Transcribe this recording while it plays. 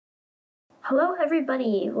Hello,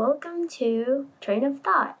 everybody. Welcome to Train of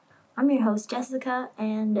Thought. I'm your host, Jessica,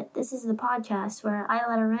 and this is the podcast where I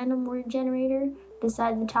let a random word generator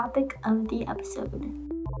decide the topic of the episode.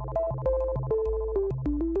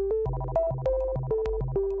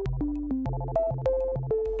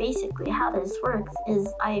 Basically, how this works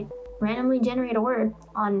is I randomly generate a word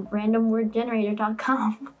on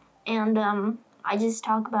randomwordgenerator.com, and I just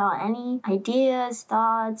talk about any ideas,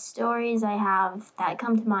 thoughts, stories I have that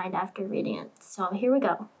come to mind after reading it. So here we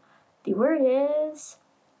go. The word is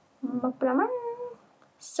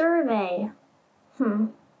survey.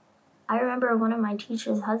 I remember one of my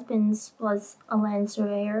teacher's husbands was a land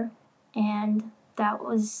surveyor, and that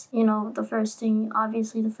was, the first thing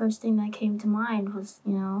that came to mind was,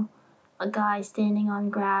 a guy standing on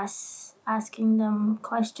grass asking them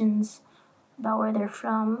questions about where they're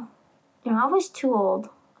from. I was too old.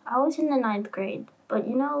 I was in the 9th grade. But,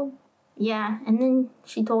 and then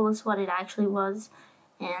she told us what it actually was.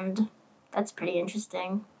 And that's pretty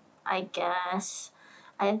interesting, I guess.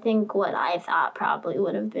 I think what I thought probably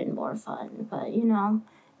would have been more fun. But,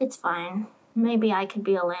 it's fine. Maybe I could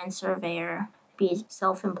be a land surveyor, be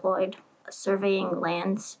self-employed, surveying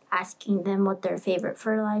lands, asking them what their favorite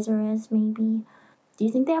fertilizer is, maybe. Do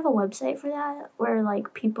you think they have a website for that? Where,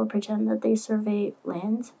 people pretend that they survey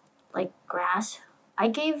lands? Like grass. I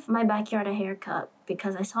gave my backyard a haircut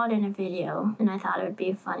because I saw it in a video and I thought it would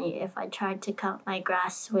be funny if I tried to cut my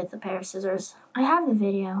grass with a pair of scissors. I have the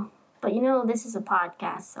video, but this is a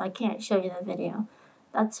podcast, so I can't show you the video.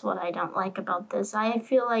 That's what I don't like about this. I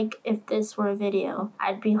feel like if this were a video,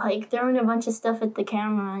 I'd be throwing a bunch of stuff at the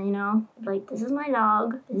camera, Like, this is my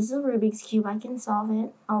dog. This is a Rubik's Cube. I can solve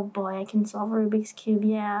it. Oh boy, I can solve a Rubik's Cube,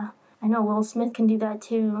 yeah. I know Will Smith can do that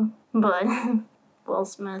too, but... Will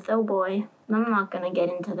Smith, oh boy. I'm not gonna get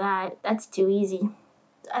into that. That's too easy.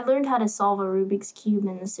 I learned how to solve a Rubik's Cube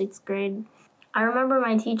in the 6th grade. I remember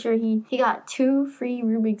my teacher, he got 2 free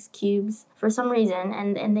Rubik's Cubes for some reason,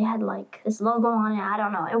 and they had this logo on it. I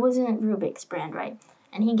don't know. It wasn't Rubik's brand, right?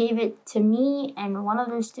 And he gave it to me and one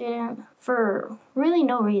other student for really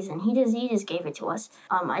no reason. He just gave it to us.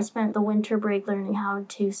 I spent the winter break learning how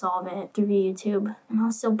to solve it through YouTube, and I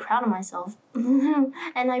was so proud of myself. And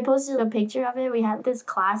I posted a picture of it. We had this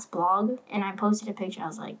class blog, and I posted a picture. I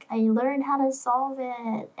was like, I learned how to solve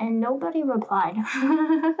it, and nobody replied.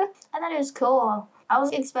 I thought it was cool. I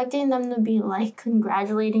was expecting them to be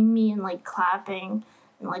congratulating me and clapping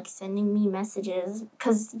and sending me messages,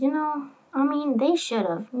 because they should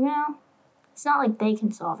have, It's not like they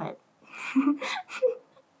can solve it.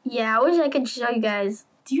 Yeah, I wish I could show you guys.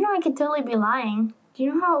 Do you know I could totally be lying? Do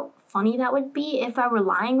you know how funny that would be if I were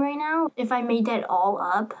lying right now? If I made that all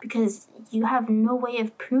up? Because you have no way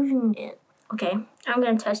of proving it. Okay, I'm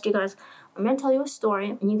going to test you guys. I'm going to tell you a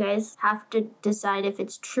story, and you guys have to decide if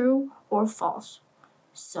it's true or false.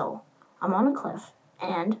 So, I'm on a cliff,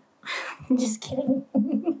 and... I'm just kidding.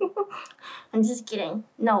 I'm just kidding.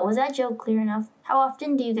 No, was that joke clear enough? How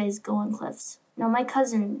often do you guys go on cliffs? No, my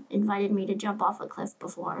cousin invited me to jump off a cliff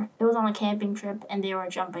before. It was on a camping trip, and they were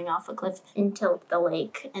jumping off a cliff into the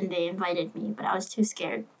lake, and they invited me, but I was too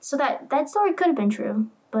scared. So that story could have been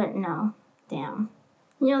true, but no. Damn.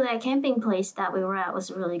 That camping place that we were at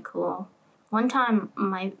was really cool. One time,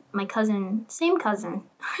 my cousin, the same cousin,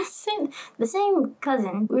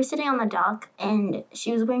 we were sitting on the dock, and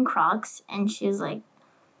she was wearing Crocs, and she was like,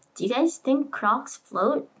 do you guys think Crocs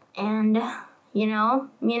float? And, me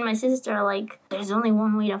and my sister are like, there's only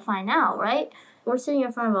one way to find out, right? We're sitting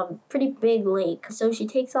in front of a pretty big lake, so she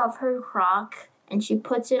takes off her Croc, and she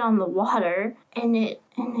puts it on the water, and it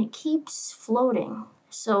keeps floating.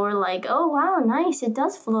 So we're like, oh, wow, nice, it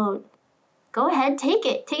does float. Go ahead, take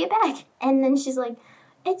it back. And then she's like,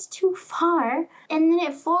 it's too far. And then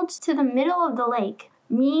it floats to the middle of the lake.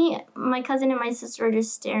 Me, my cousin, and my sister are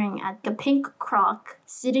just staring at the pink Croc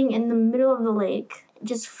sitting in the middle of the lake,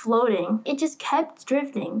 just floating. It just kept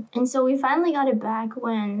drifting. And so we finally got it back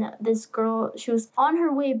when this girl, she was on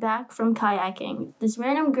her way back from kayaking. This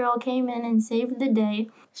random girl came in and saved the day.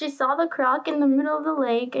 She saw the Croc in the middle of the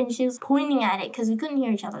lake, and she was pointing at it because we couldn't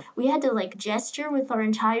hear each other. We had to gesture with our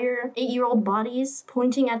entire 8-year-old bodies,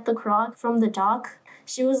 pointing at the Croc from the dock.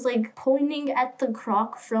 She was pointing at the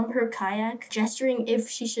Croc from her kayak, gesturing if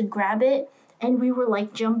she should grab it. And we were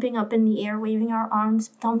jumping up in the air, waving our arms,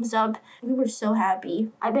 thumbs up. We were so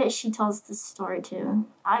happy. I bet she tells this story too.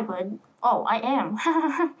 I would. Oh, I am.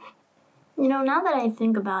 Now that I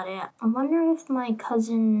think about it, I wonder if my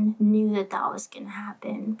cousin knew that was gonna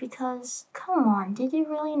happen. Because, come on, did you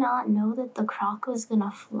really not know that the Croc was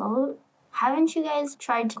gonna float? Haven't you guys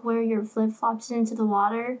tried to wear your flip-flops into the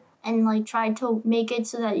water and like tried to make it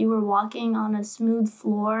so that you were walking on a smooth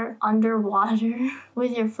floor underwater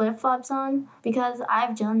with your flip-flops on, because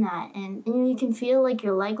I've done that, and you can feel like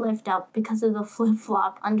your leg lift up because of the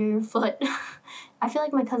flip-flop under your foot. I feel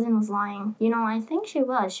like my cousin was lying. I think she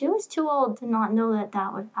was. She was too old to not know that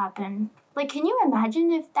that would happen. Like, can you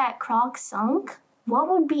imagine if that croc sunk? What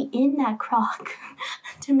would be in that croc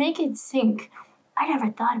to make it sink? I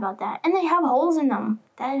never thought about that. And they have holes in them.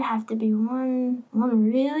 That'd have to be one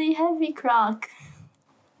really heavy croc.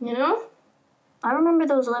 I remember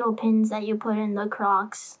those little pins that you put in the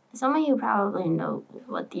Crocs. Some of you probably know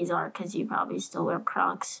what these are because you probably still wear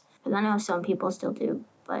Crocs. Because I know some people still do,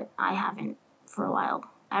 but I haven't for a while.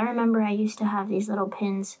 I remember I used to have these little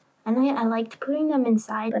pins, and I liked putting them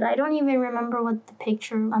inside, but I don't even remember what the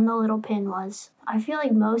picture on the little pin was. I feel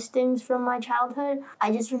like most things from my childhood,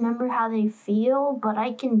 I just remember how they feel, but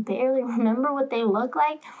I can barely remember what they look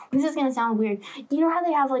like. This is gonna sound weird. You know how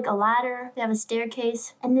they have like a ladder, they have a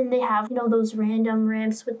staircase, and then they have, those random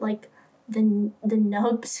ramps with like the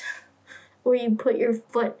nubs where you put your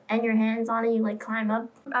foot and your hands on it, you like climb up.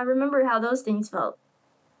 I remember how those things felt.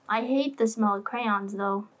 I hate the smell of crayons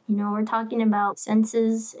though. We're talking about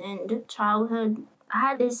senses and childhood. I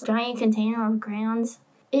had this giant container of crayons.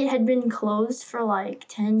 It had been closed for like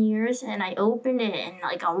 10 years, and I opened it and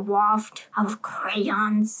like a waft of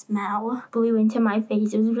crayon smell blew into my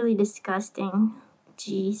face. It was really disgusting.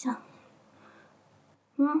 Jeez.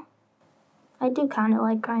 I do kind of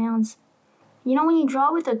like crayons. When you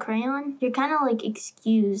draw with a crayon, you're kind of like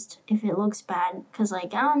excused if it looks bad. Because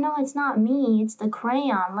like, I don't know, it's not me, it's the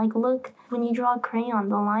crayon. Like, look, when you draw a crayon,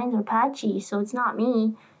 the lines are patchy, so it's not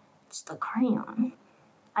me, it's the crayon.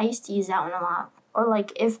 I used to use that one a lot. Or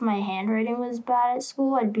like, if my handwriting was bad at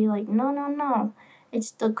school, I'd be like, no,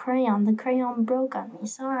 it's the crayon broke on me,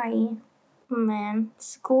 sorry. Man,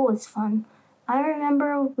 school is fun. I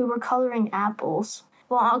remember we were coloring apples.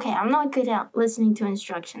 Well, okay, I'm not good at listening to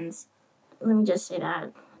instructions. Let me just say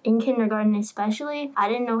that. In kindergarten especially, I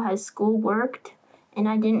didn't know how school worked, and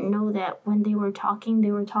I didn't know that when they were talking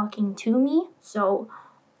to me. So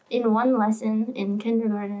in one lesson in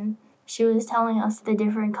kindergarten, she was telling us the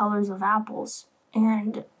different colors of apples.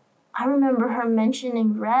 And I remember her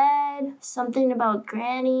mentioning red, something about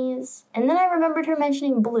grannies, and then I remembered her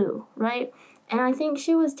mentioning blue, right? And I think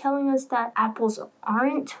she was telling us that apples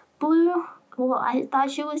aren't blue. Well, I thought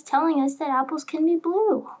she was telling us that apples can be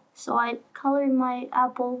blue. So I colored my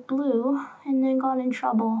apple blue and then got in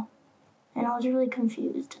trouble. And I was really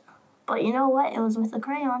confused. But you know what? It was with a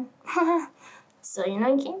crayon. So, you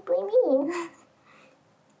can't blame me.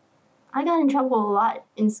 I got in trouble a lot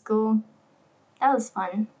in school. That was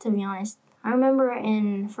fun, to be honest. I remember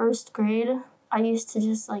in first grade, I used to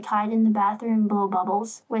just like hide in the bathroom and blow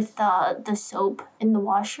bubbles with the soap in the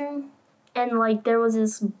washroom. And like there was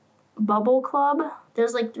this bubble club.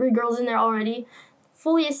 There's like 3 girls in there already.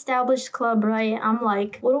 Fully established club, right? I'm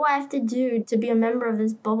like, what do I have to do to be a member of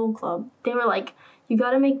this bubble club? They were like, you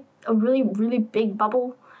gotta make a really, really big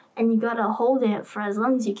bubble and you gotta hold it for as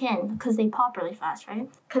long as you can because they pop really fast, right?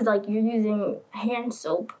 Because like you're using hand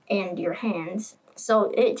soap and your hands.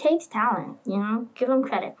 So it takes talent, Give them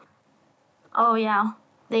credit. Oh yeah,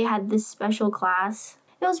 they had this special class.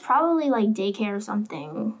 It was probably like daycare or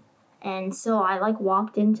something. And so I like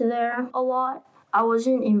walked into there a lot. I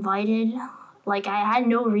wasn't invited. Like, I had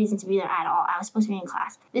no reason to be there at all. I was supposed to be in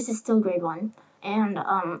class. This is still grade 1. And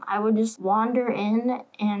I would just wander in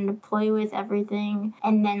and play with everything.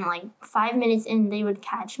 And then, like, 5 minutes in, they would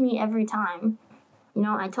catch me every time.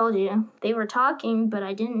 I told you, they were talking, but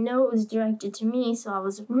I didn't know it was directed to me, so I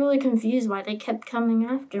was really confused why they kept coming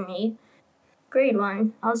after me. Grade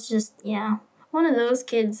 1, I was just, one of those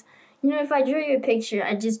kids. If I drew you a picture,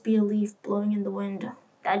 I'd just be a leaf blowing in the wind.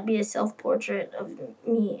 That'd be a self-portrait of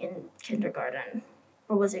me in kindergarten.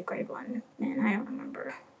 Or was it grade 1? Man, I don't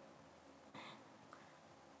remember.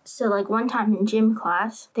 So, like, one time in gym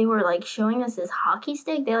class, they were, like, showing us this hockey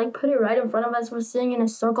stick. They, like, put it right in front of us. We're sitting in a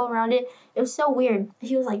circle around it. It was so weird.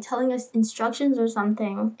 He was, like, telling us instructions or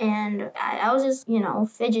something. And I was just,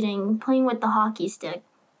 fidgeting, playing with the hockey stick.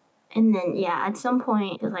 And then, at some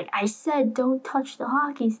point, he was like, I said don't touch the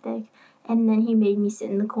hockey stick. And then he made me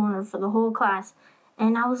sit in the corner for the whole class.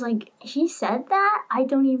 And I was like, he said that? I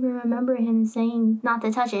don't even remember him saying not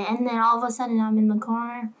to touch it. And then all of a sudden, I'm in the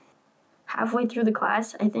corner. Halfway through the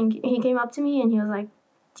class, I think he came up to me and he was like,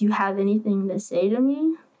 do you have anything to say to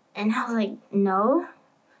me? And I was like, no.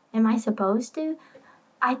 Am I supposed to?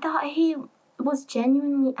 I thought he was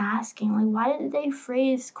genuinely asking. Like, why did they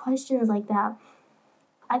phrase questions like that?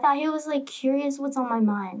 I thought he was, like, curious what's on my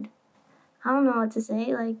mind. I don't know what to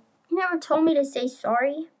say. Like, he never told me to say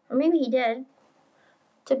sorry. Or maybe he did.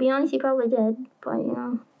 To be honest, he probably did, but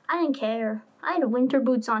I didn't care. I had winter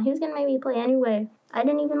boots on. He was gonna make me play anyway. I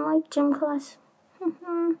didn't even like gym class.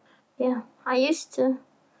 Yeah, I used to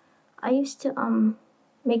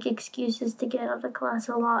make excuses to get out of class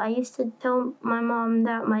a lot. I used to tell my mom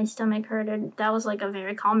that my stomach hurted. That was like a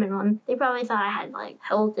very common one. They probably thought I had like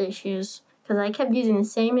health issues because I kept using the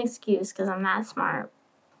same excuse because I'm that smart.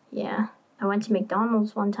 Yeah, I went to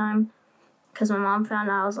McDonald's one time because my mom found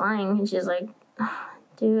out I was lying, and she's like,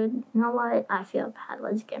 dude, you know what? I feel bad.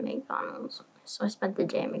 Let's get McDonald's. So I spent the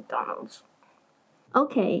day at McDonald's.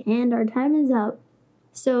 Okay, and our time is up.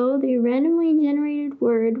 So the randomly generated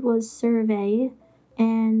word was survey,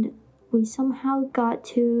 and we somehow got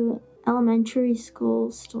to elementary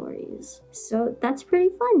school stories. So that's pretty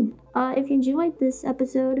fun. If you enjoyed this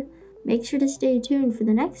episode, make sure to stay tuned for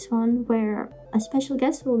the next one where a special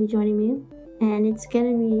guest will be joining me. And it's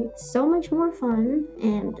gonna be so much more fun,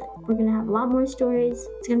 and we're gonna have a lot more stories.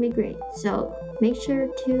 It's gonna be great. So make sure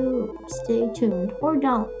to stay tuned, or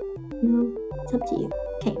don't. It's up to you.